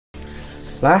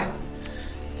来，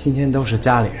今天都是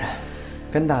家里人，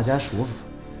跟大家数数，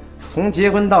从结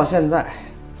婚到现在，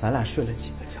咱俩睡了几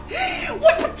个觉？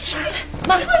我不吃了，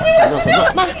妈，妈，受不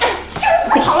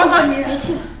了了，你别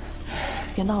气了，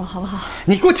别闹了，好不好？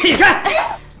你给我起开！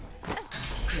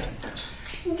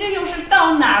你这又是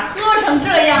到哪儿喝成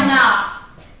这样啊？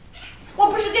我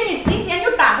不是跟你提前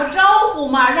就打个招呼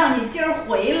吗？让你今儿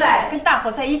回来跟大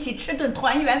伙在一起吃顿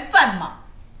团圆饭嘛。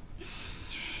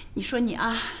你说你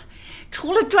啊，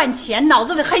除了赚钱，脑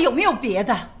子里还有没有别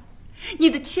的？你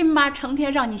的亲妈成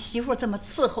天让你媳妇这么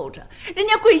伺候着，人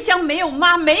家桂香没有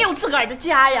妈，没有自个儿的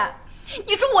家呀。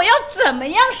你说我要怎么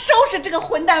样收拾这个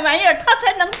混蛋玩意儿，她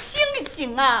才能清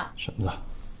醒啊？婶子，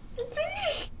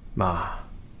妈，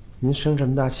您生这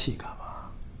么大气干嘛？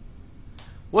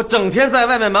我整天在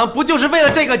外面忙，不就是为了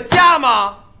这个家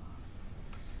吗？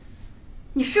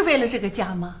你是为了这个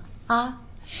家吗？啊？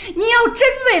你要真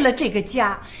为了这个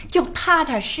家，就踏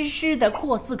踏实实的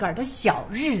过自个儿的小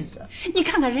日子。你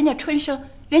看看人家春生，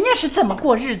人家是怎么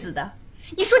过日子的？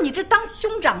你说你这当兄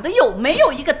长的有没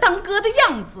有一个当哥的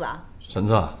样子啊？婶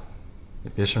子，你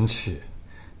别生气，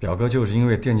表哥就是因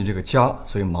为惦记这个家，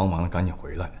所以忙完了赶紧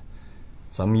回来。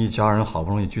咱们一家人好不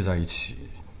容易聚在一起，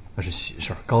那是喜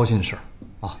事儿，高兴事儿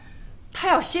啊。他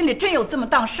要心里真有这么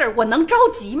当事儿，我能着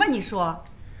急吗？你说？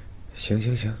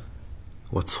行，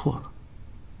我错了。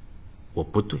我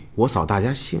不对，我扫大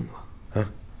家兴了，啊！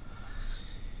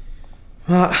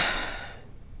妈，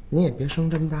你也别生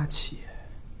这么大气，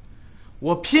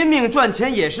我拼命赚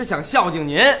钱也是想孝敬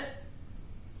您。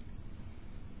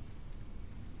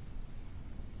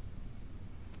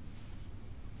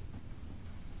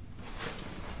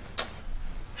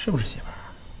是不是媳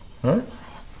妇儿？嗯。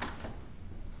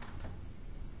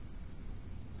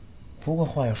不过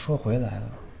话又说回来了，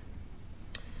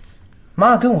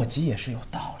妈跟我急也是有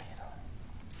道理。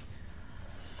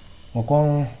我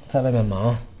光在外面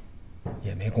忙，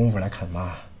也没工夫来看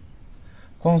妈。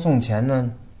光送钱呢，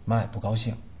妈也不高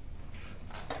兴。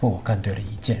不过我干对了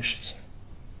一件事情，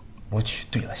我娶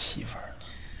对了媳妇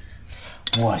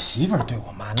儿。我媳妇儿对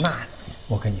我妈那，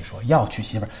我跟你说，要娶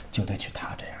媳妇儿就得娶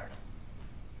她这样的，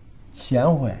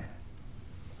贤惠、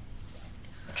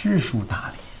知书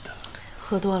达理的。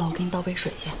喝多了，我给你倒杯水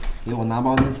去。给我拿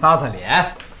毛巾擦擦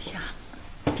脸。行，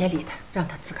别理他，让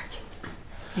他自个儿去。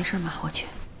没事妈，我去。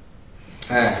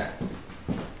哎，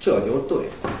这就对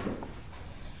了。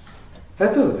哎，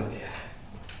对了，表弟，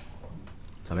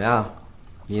怎么样？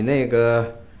你那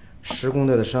个施工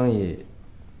队的生意，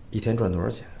一天赚多少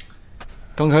钱？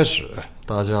刚开始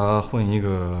大家混一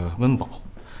个温饱，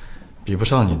比不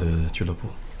上你的俱乐部。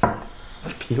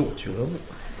比我俱乐部？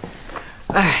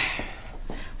哎，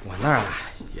我那儿啊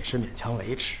也是勉强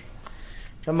维持。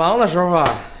这忙的时候啊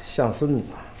像孙子，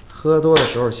喝多的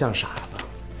时候像傻子。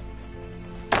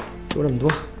就这么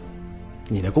多，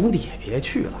你那工地也别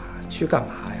去了，去干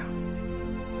嘛呀？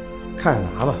看着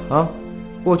拿吧，啊！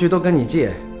过去都跟你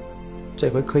借，这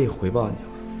回可以回报你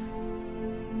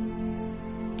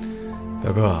了。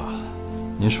表哥，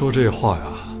您说这话呀，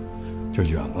就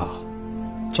远了。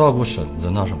照顾婶子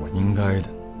那是我应该的，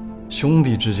兄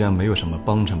弟之间没有什么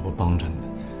帮衬不帮衬的，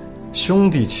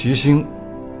兄弟齐心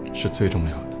是最重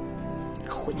要的。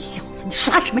混小子，你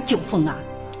耍什么酒疯啊？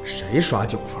谁耍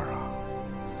酒疯啊？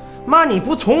妈，你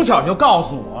不从小就告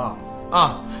诉我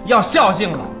啊，要孝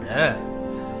敬老人，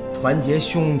团结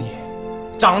兄弟，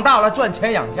长大了赚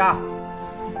钱养家，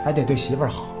还得对媳妇儿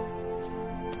好。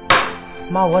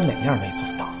妈，我哪样没做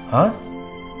到啊？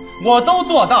我都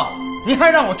做到，您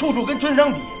还让我处处跟春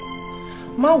生比？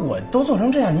妈，我都做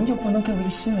成这样，您就不能给我一个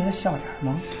欣慰的笑脸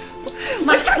吗？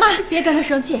妈，别跟他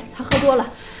生气，他喝多了。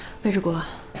魏志国，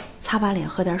擦把脸，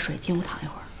喝点水，进屋躺一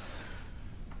会儿。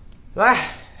来，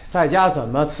在家怎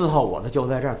么伺候我的，就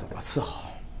在这儿怎么伺候。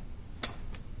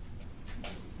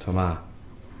怎么，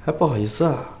还不好意思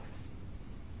啊？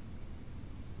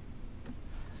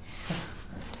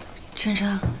春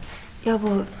生，要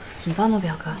不你帮帮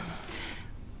表哥？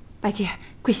白姐、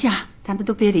桂香，咱们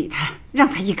都别理他，让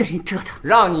他一个人折腾。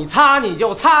让你擦你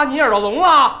就擦，你耳朵聋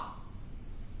了？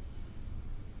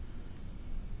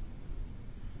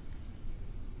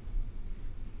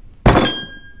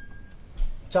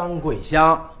张桂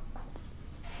香，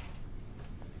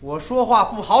我说话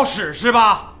不好使是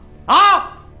吧？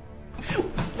啊！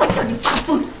我叫你发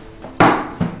疯！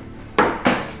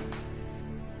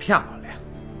漂亮，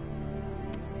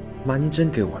妈，您真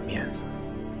给我面子。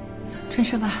春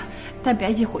生啊，带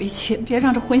白姐回去，别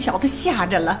让这混小子吓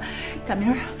着了。赶明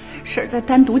儿婶儿再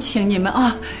单独请你们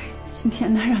啊。今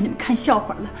天呢，让你们看笑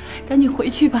话了，赶紧回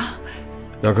去吧。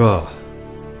表哥，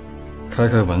开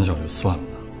开玩笑就算了，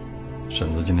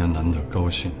婶子今天难得高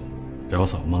兴，表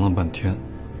嫂忙了半天，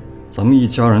咱们一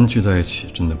家人聚在一起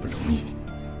真的不容易，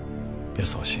别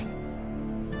扫兴。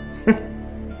哼，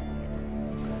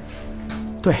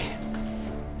对，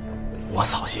我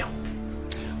扫兴，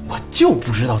我就不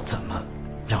知道怎么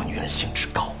让女人兴致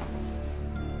高，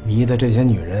迷的这些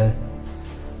女人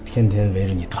天天围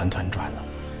着你团团转的，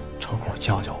抽空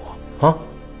教教我啊！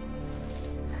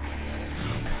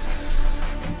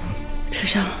池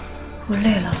生，我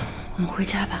累了，我们回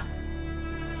家吧。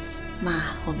妈，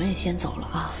我们也先走了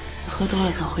啊，喝多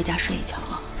了走回家睡一觉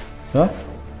啊。啊？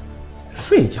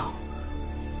睡一觉？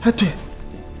哎，对，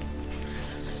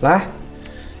来，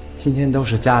今天都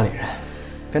是家里人，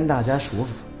跟大家数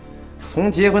数，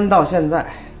从结婚到现在，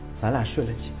咱俩睡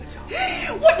了几个觉？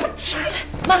我不吃了，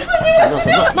妈，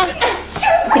妈，行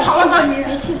不行啊你？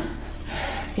别气了，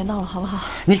别闹了好不好？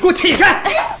你给我起开！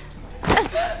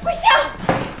桂香，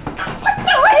快等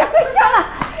会儿呀，桂香啊，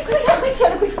桂香，快起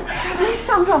来，桂香，没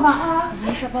伤着吧啊？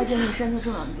没事，抱歉，你身子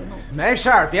重了，你别弄。没事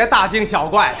儿，别大惊小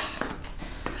怪呀。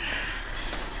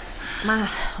妈，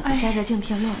我在这静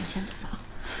天乐，我们先走了啊。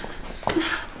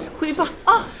回吧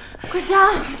啊，桂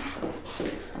香，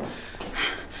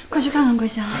快去看看桂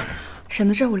香，婶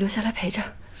子这我留下来陪着。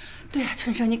对呀，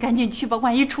春生，你赶紧去吧，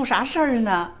万一出啥事儿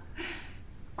呢？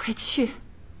快去。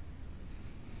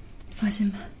放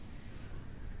心吧。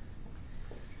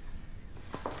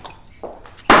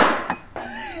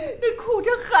那哭着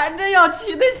喊着要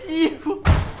娶的媳妇，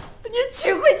你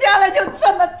娶回家来就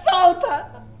这么糟蹋，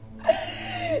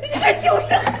你这就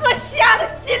是喝瞎了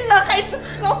心了，还是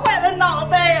喝坏了脑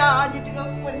袋呀？你这个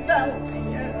混蛋！我看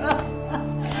你，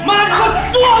妈，你给我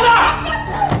坐那儿！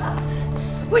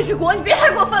魏志国，你别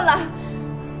太过分了。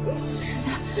是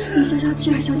的，你消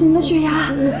气儿，小心你的血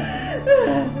压。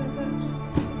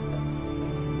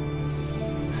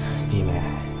弟妹，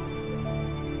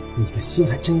你的心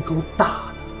还真够大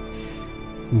的。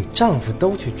你丈夫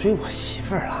都去追我媳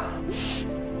妇儿了，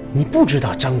你不知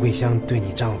道张桂香对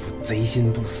你丈夫贼心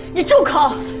不死。你住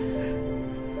口！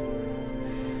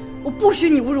我不许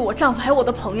你侮辱我丈夫还有我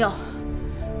的朋友。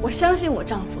我相信我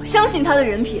丈夫，相信他的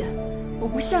人品。我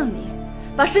不像你，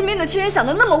把身边的亲人想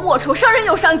得那么龌龊，伤人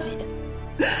又伤己。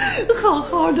好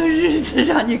好的日子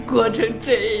让你过成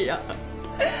这样，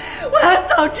我要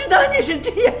早知道你是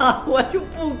这样，我就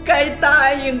不该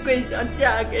答应桂香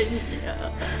嫁给你呀。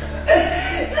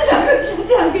自打桂香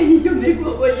嫁给你，就没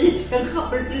过过一天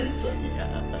好日子呀。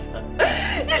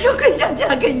你说桂香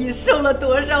嫁给你受了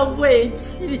多少委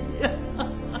屈呀？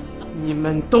你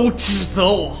们都指责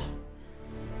我，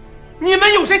你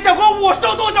们有谁想过我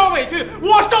受多少委屈，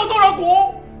我受多少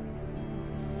苦？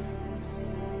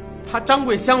她张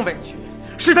桂香委屈，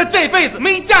是她这辈子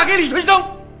没嫁给李春生。我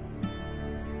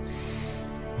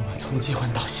们从结婚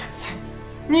到现在，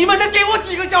你们能给我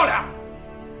几个笑脸？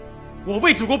我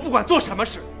魏志国不管做什么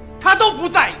事，他都不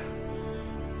在意。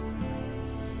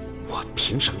我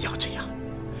凭什么要这样？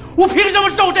我凭什么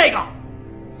受这个？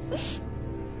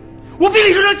我比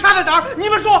李春生差在哪儿？你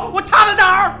们说我差在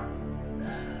哪儿？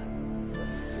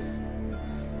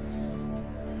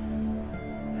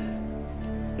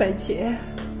白姐，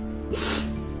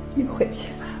你回去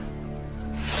吧。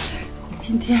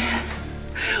今天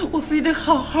我非得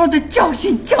好好的教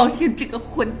训教训这个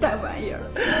混蛋玩意儿，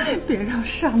别让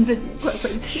伤着你。快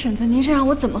回去。婶子，您这让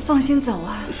我怎么放心走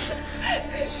啊？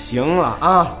行了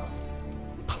啊，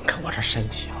甭跟我这煽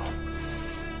情。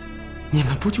你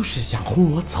们不就是想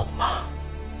轰我走吗？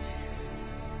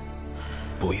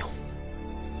不用，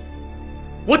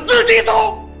我自己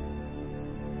走。